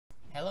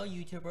Hello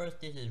YouTubers,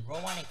 this is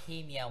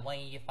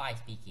Joshua8428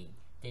 speaking.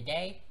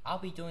 Today, I'll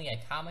be doing a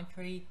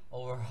commentary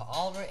over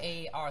Oliver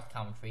AAR's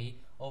commentary,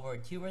 over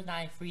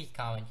Tubers93's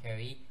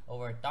commentary,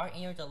 over Dark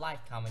Angel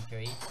Delight's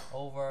commentary,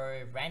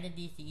 over Random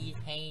DCE's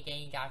Pain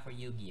Dating Guide for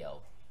Yu-Gi-Oh!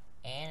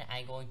 And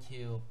I'm going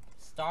to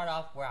start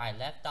off where I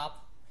left off.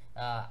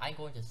 I'm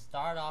going to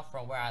start off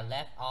from where I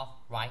left off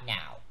right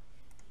now.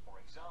 For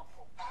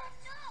example,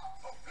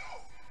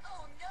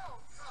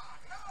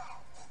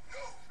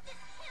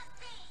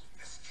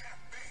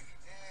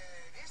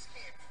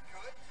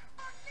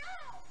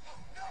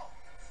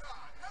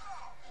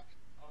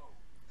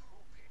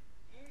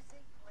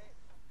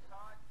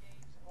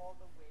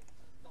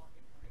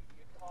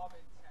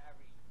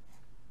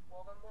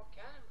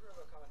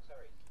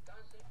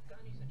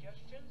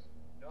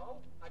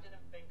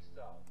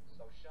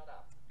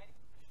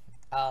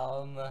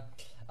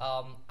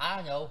 I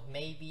don't know,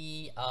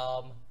 maybe,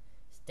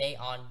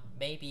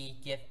 maybe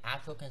give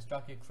actual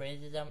constructive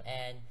criticism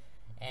and,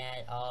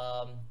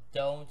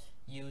 don't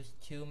use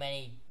too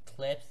many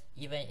clips,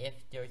 even if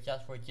they're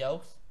just for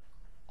jokes.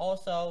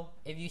 Also,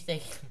 if you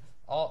say,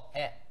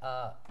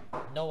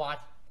 know what,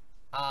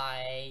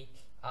 I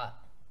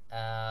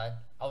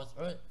was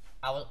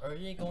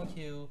originally going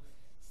to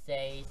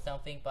say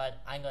something,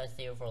 but I'm gonna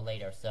save it for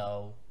later,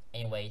 so,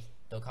 anyways,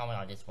 don't comment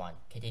on this one.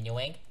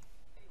 Continuing.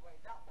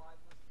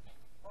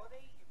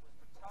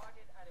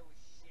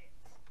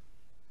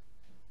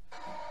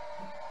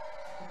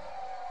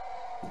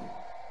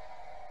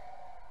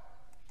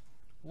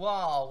 Whoa,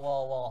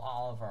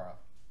 Oliver.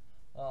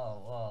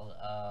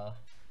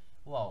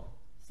 Whoa,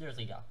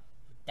 seriously though.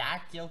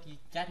 That joke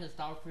that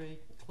historical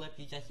clip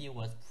you just used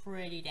was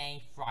pretty dang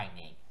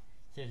frightening.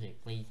 Seriously,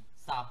 please,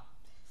 stop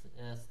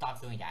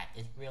doing that.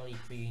 It's really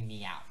creeping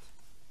me out.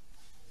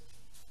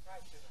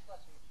 Right, let's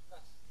a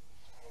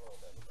little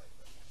bit.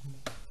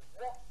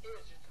 What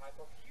is your type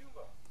of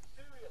humor?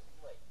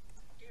 Seriously,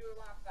 do you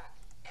laugh at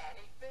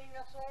anything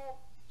at all?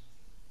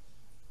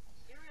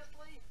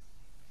 Seriously?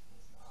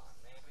 Oh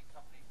man, we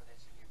company for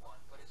this if you want,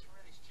 but it's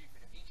really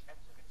stupid if each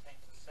episode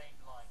contains the same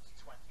lines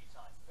 20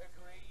 times.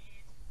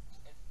 Agreed?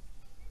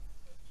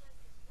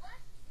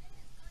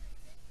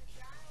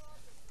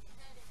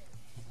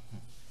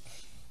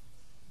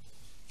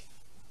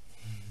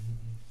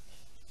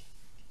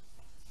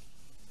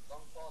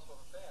 Long pause for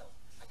the fail.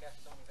 I guess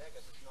Sony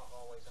Vegas is not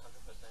always 100%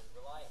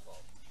 reliable.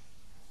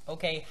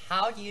 Okay,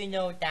 how do you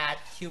know that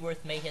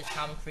Tubers made his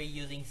commentary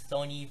using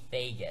Sony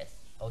Vegas?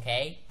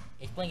 Okay?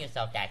 Explain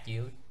yourself, that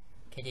dude.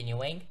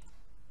 Continuing.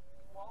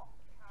 What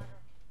kind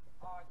of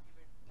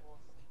argument was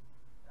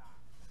that?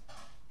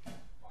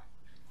 Fine.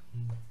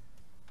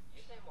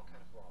 You're saying what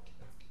kind of flaw was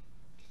that?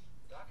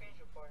 Dark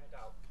Angel pointed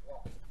out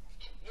what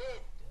kid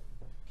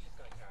is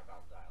going to care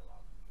about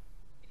dialogue.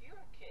 If you're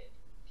a kid,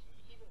 do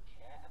you even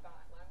care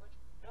about language?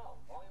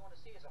 No. All you want to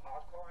see is a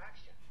hardcore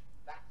action.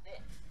 That's it.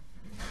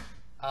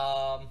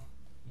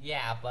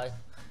 Yeah, but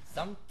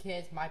some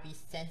kids might be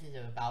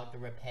sensitive about the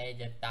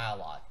repetitive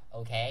dialogue,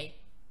 okay?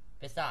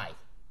 Besides,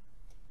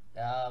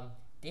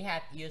 they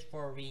have ears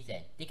for a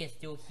reason. They can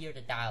still hear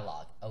the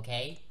dialogue,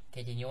 okay?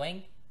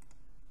 Continuing.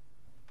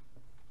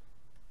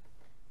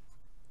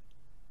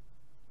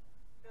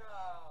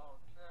 No.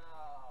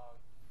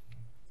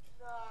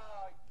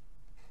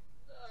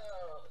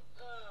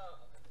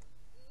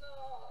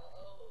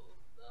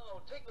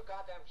 Take the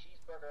goddamn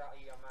cheeseburger out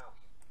of your mouth,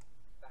 you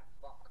fat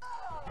fuck.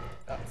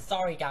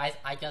 Sorry guys,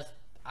 I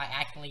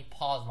actually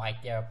paused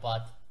right there,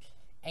 but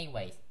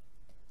anyways.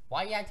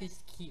 Why do you have to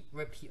keep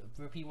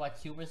repeat what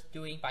Tuber's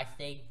doing by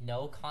saying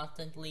no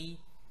constantly?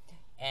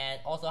 And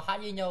also, how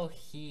do you know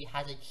he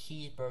has a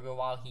cheeseburger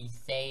while he's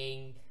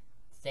saying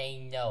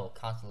no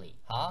constantly?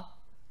 Huh?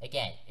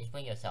 Again,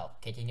 explain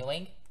yourself.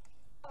 Continuing.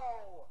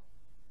 Oh,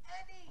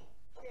 any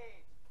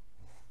kid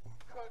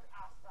could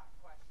ask that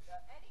question.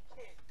 Any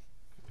kid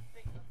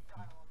thinks that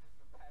dialogue is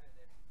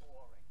repetitive and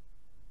boring.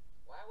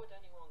 Why would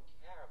anyone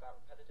care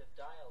about repetitive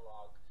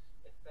dialogue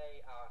if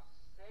they are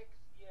 6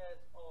 years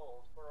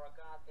old for a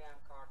goddamn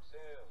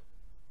cartoon?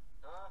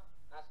 Huh?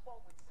 That's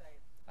what we'd say.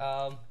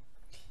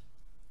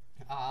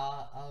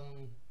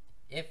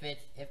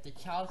 If the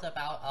child's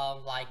about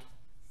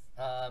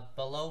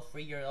below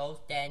 3 years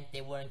old, then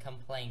they wouldn't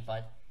complain.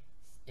 But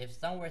if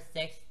some were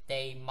 6,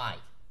 they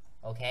might.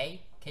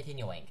 Okay,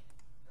 continuing.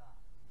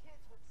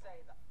 Kids would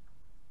say that.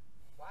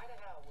 Why the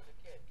hell would a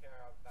kid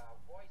care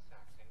about voice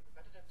acting,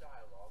 repetitive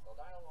dialogue, or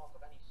dialogue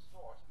of any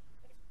sort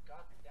in a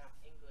goddamn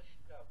English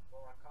dub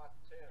for a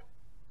cartoon?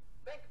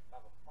 Think,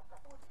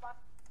 motherfucker.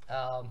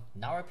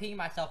 Not repeating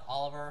myself,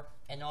 Oliver,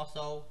 and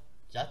also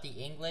just the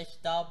English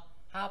dub.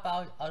 How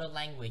about other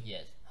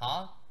languages,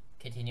 huh?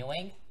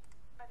 Continuing.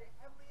 And it's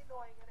heavily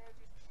annoying, and they'll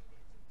just tune it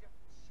into a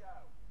different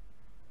show.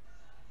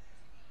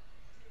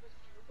 Can you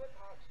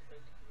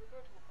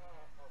refer to a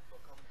part of the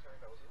commentary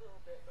that was a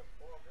little bit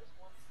before this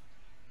one?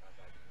 I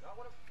do not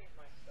want to repeat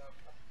myself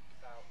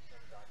about some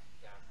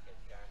goddamn kid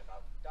caring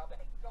about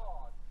dubbing.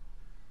 God,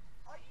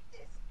 are you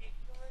this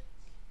ignorant?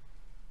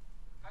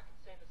 I could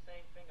say the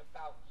same thing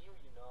about you,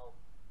 you know.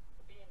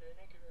 For being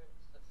an ignorant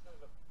son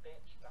of a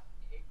bitch, that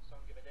kid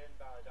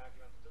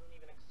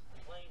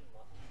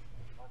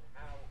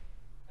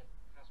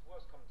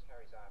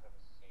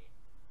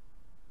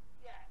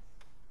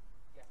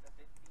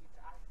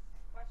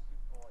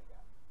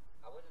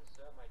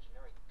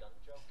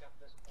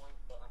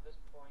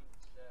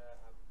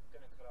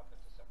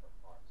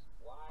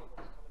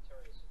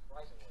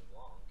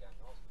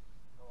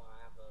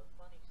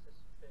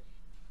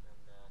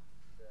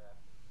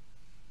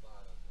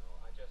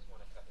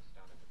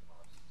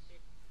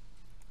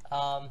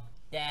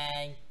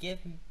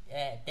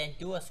then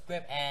do a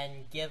script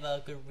and give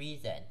a good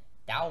reason.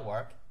 That'll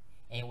work.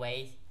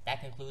 Anyways,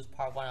 that concludes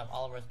part 1 of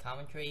Oliver's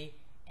commentary,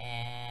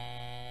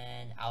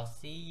 and I'll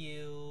see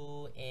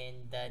you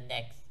in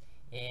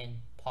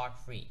part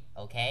 3,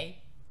 okay?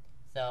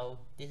 So,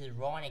 this is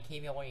Ron and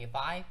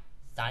KVL185,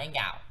 signing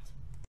out.